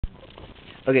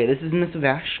Okay, this is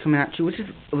MrVash coming at you with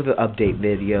an update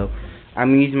video.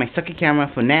 I'm using my sucky camera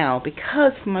for now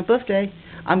because for my birthday,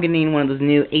 I'm getting one of those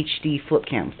new HD flip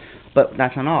cams. But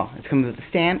that's not all. It's coming with a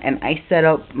stand, and I set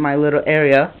up my little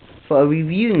area for a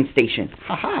reviewing station.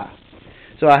 Haha.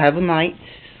 So I have a light.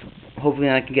 Hopefully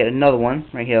I can get another one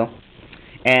right here.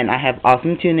 And I have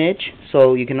awesome tunage,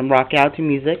 so you can rock out to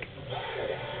music.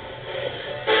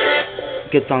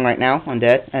 Good song right now,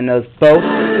 Undead. And those both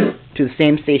to the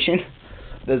same station.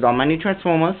 There's all my new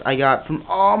Transformers I got from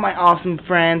all my awesome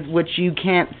friends, which you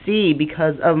can't see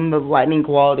because of the lighting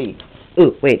quality.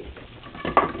 Ooh, wait.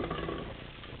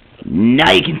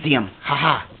 Now you can see them.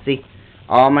 Haha. See?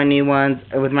 All my new ones.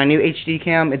 With my new HD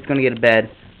cam, it's gonna get a vid.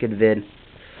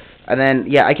 And then,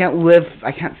 yeah, I can't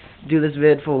do this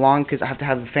vid for long because I have to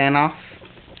have the fan off.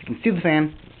 So you can see the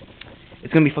fan.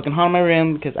 It's gonna be fucking hot in my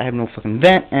room because I have no fucking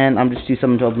vent, and I'm just doing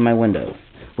something to open my windows,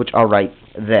 which are right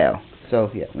there. So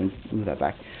yeah, let me move that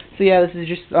back. So yeah, this is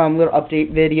just a little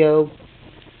update video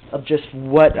of just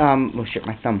what oh shit,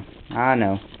 my thumb. Ah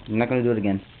no, I'm not gonna do it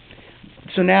again.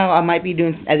 So now I might be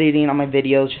doing some editing on my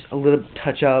videos, just a little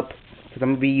touch up, because I'm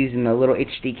gonna be using a little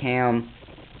HD cam.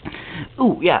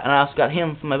 Ooh yeah, and I also got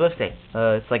him for my birthday.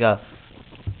 It's like a,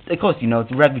 of course you know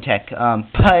it's a Revutech,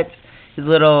 but his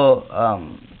little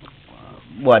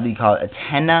what do you call it,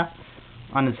 antenna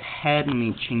on his head. Let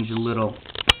me change a little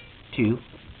too.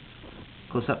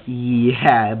 Close up.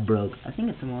 Yeah, it broke. I think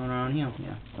it's somewhere around here.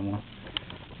 Yeah, somewhere.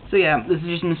 So yeah, this is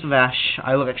just MrVash.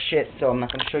 I look like shit, so I'm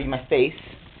not gonna show you my face.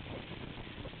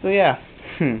 So yeah,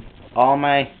 all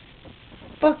my...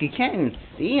 Fuck, you can't even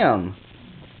see him.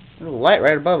 There's a light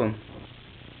right above him.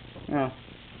 Oh,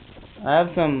 I have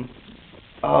some...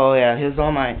 Oh yeah, here's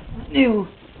all my new...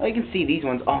 Oh, you can see these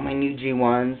ones. All my new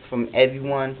G1s from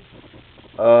everyone.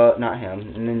 Not him,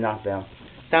 and then not them.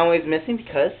 Soundwave's missing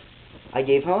because I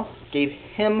gave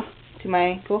him to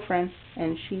my girlfriend,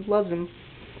 and she loves him,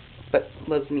 but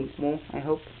loves me more, I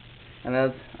hope. And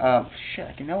there's, shit,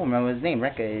 I can never remember his name,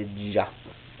 Wreckage.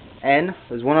 And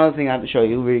there's one other thing I have to show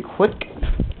you really quick.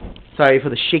 Sorry for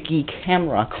the shaky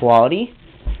camera quality.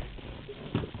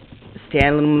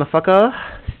 Stand, little motherfucker.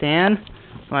 Stand.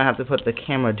 Oh, I have to put the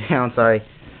camera down, sorry.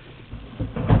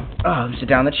 Oh, sit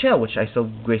down the chair, which I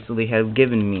so gracefully have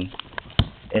given me.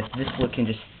 If this one can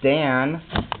just stand...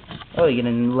 Oh, you get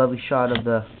a lovely shot of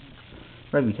the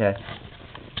Revutech.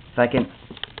 If I can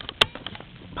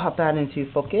pop that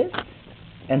into focus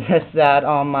and rest that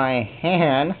on my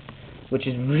hand, which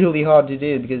is really hard to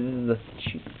do because this is a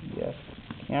cheap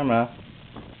camera.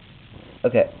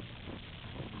 Okay.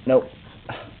 Nope.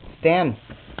 Stand.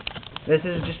 This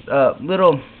is just a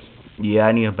little... Yeah,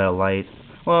 I need a better light.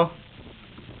 Well,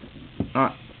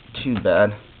 not too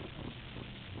bad.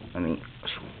 I mean...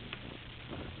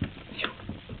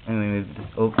 Move this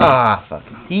over. Ah, fuck.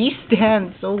 He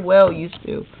stands so well, used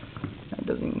to. That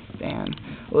doesn't even stand.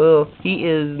 Well, he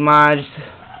is my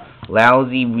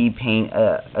lousy repaint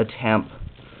attempt.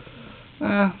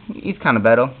 He's kind of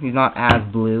better. He's not as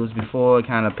blue as before. I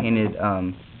kind of painted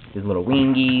his little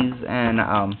wingies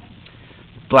and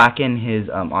blackened his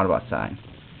Autobot side.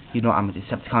 You know I'm a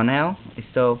Decepticon now. I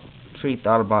still treat the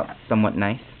Autobot somewhat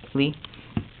nicely.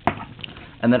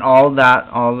 And then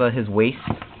his waist.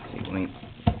 Let me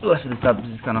lift this up.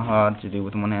 This is kind of hard to do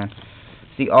with one hand.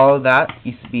 See, all of that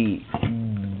used to be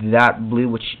that blue,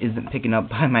 which isn't picking up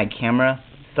by my camera.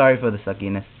 Sorry for the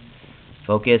suckiness.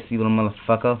 Focus, you little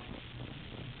motherfucker.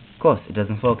 Of course, it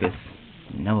doesn't focus.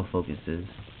 It never focuses.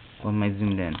 Or am I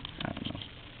zoomed in? I don't know.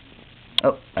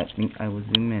 Oh, I think I was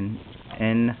zoomed in.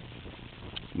 And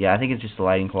yeah, I think it's just the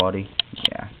lighting quality.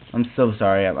 Yeah, I'm so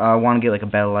sorry. I want to get like a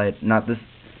better light, not this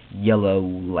yellow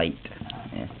light.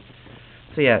 Yeah.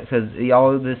 So yeah, because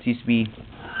all of this used to be...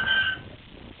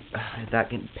 that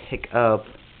can pick up...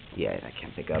 Yeah, that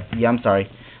can't pick up. Yeah, I'm sorry.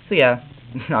 So yeah,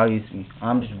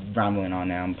 I'm just rambling on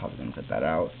now. I'm probably going to cut that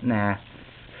out. Nah.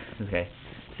 Okay.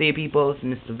 See you people, it's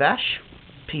MrVash.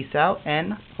 Peace out,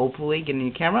 and hopefully get a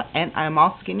new camera. And I'm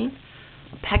also getting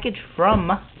a package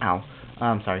from...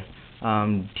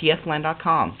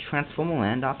 TFland.com.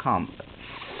 Transformerland.com.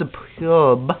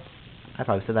 Superb. I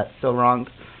probably said that so wrong.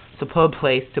 Superb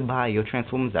place to buy your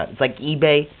Transformers at. It's like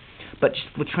eBay, but just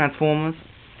with Transformers,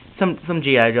 some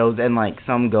G.I. Joes and like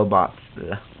some GoBots.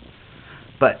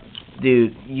 But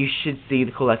dude, you should see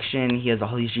the collection. He has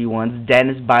all these G1s.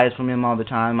 Dennis buys from him all the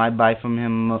time. I buy from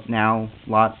him now a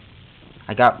lot.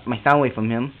 I got my Soundwave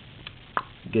from him.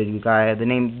 Good guy. The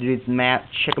name is Matt.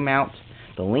 Check him out.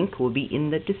 The link will be in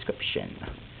the description.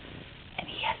 And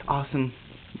he has awesome.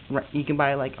 You can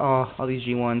buy like all these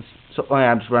G1s. So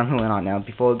I'm just rambling on now.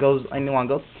 Before it goes, I know on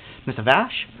go.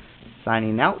 MrVash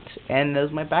signing out, and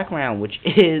there's my background, which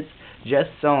is just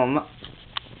some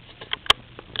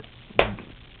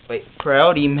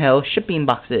proud email shipping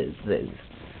boxes.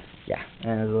 Yeah,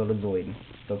 and there's a little Zoid.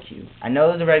 So cute. I know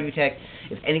there's a Revutech.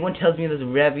 If anyone tells me there's a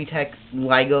Revutech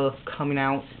Lego coming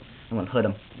out, I'm gonna hood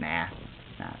them. Nah.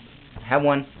 I have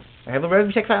one. I have a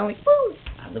Revutech finally. Woo!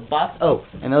 I have the box. Oh,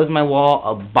 and there's my wall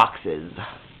of boxes.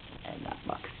 And that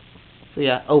box. So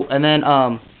yeah. Oh, and then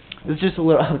this is just a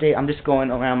little update. I'm just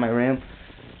going around my room,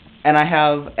 and I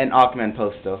have an Aquaman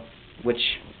poster,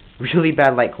 which really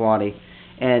bad light quality.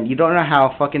 And you don't know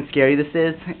how fucking scary this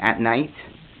is at night.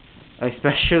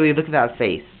 Especially, look at that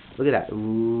face. Look at that.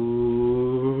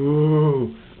 Ooh.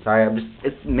 Sorry,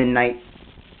 it's midnight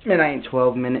and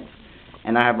 12 minutes.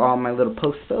 And I have all my little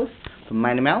posters from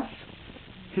Mighty Mouse.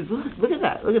 Cause look at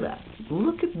that.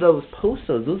 Look at those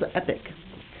posters. Those are epic.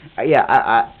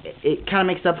 Yeah, it kind of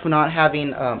makes up for not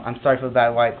having, I'm sorry for the bad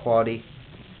light quality.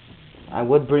 I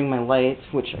would bring my lights,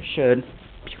 which I should.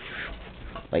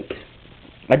 Like,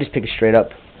 I just pick it straight up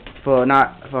for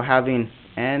having,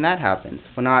 and that happens,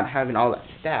 for not having all that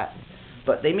stat.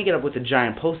 But they make it up with the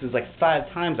giant posters, like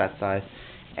 5 times that size.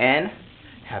 And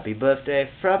happy birthday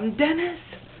from Dennis,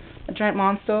 a giant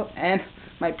monster, and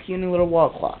my puny little wall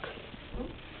clock.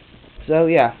 So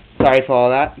yeah, sorry for all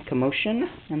that commotion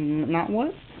and not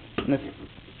what.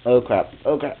 Oh crap.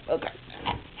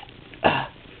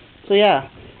 So yeah,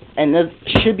 and there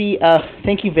should be a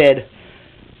thank you vid.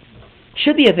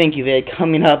 Should be a thank you vid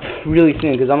coming up really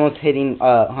soon because I'm almost hitting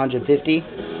 150.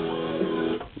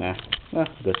 Nah, well,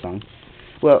 good song.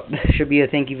 Well, there should be a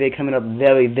thank you vid coming up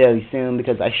very, very soon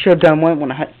because I should have done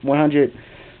 100,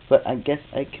 but I guess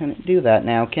I can't do that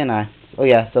now, can I? Oh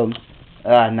yeah, so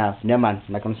no, never mind.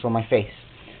 I'm not gonna show my face.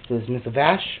 So this is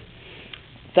MrVash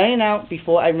signing out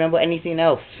before I remember anything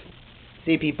else.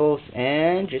 See you peoples,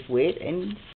 and just wait and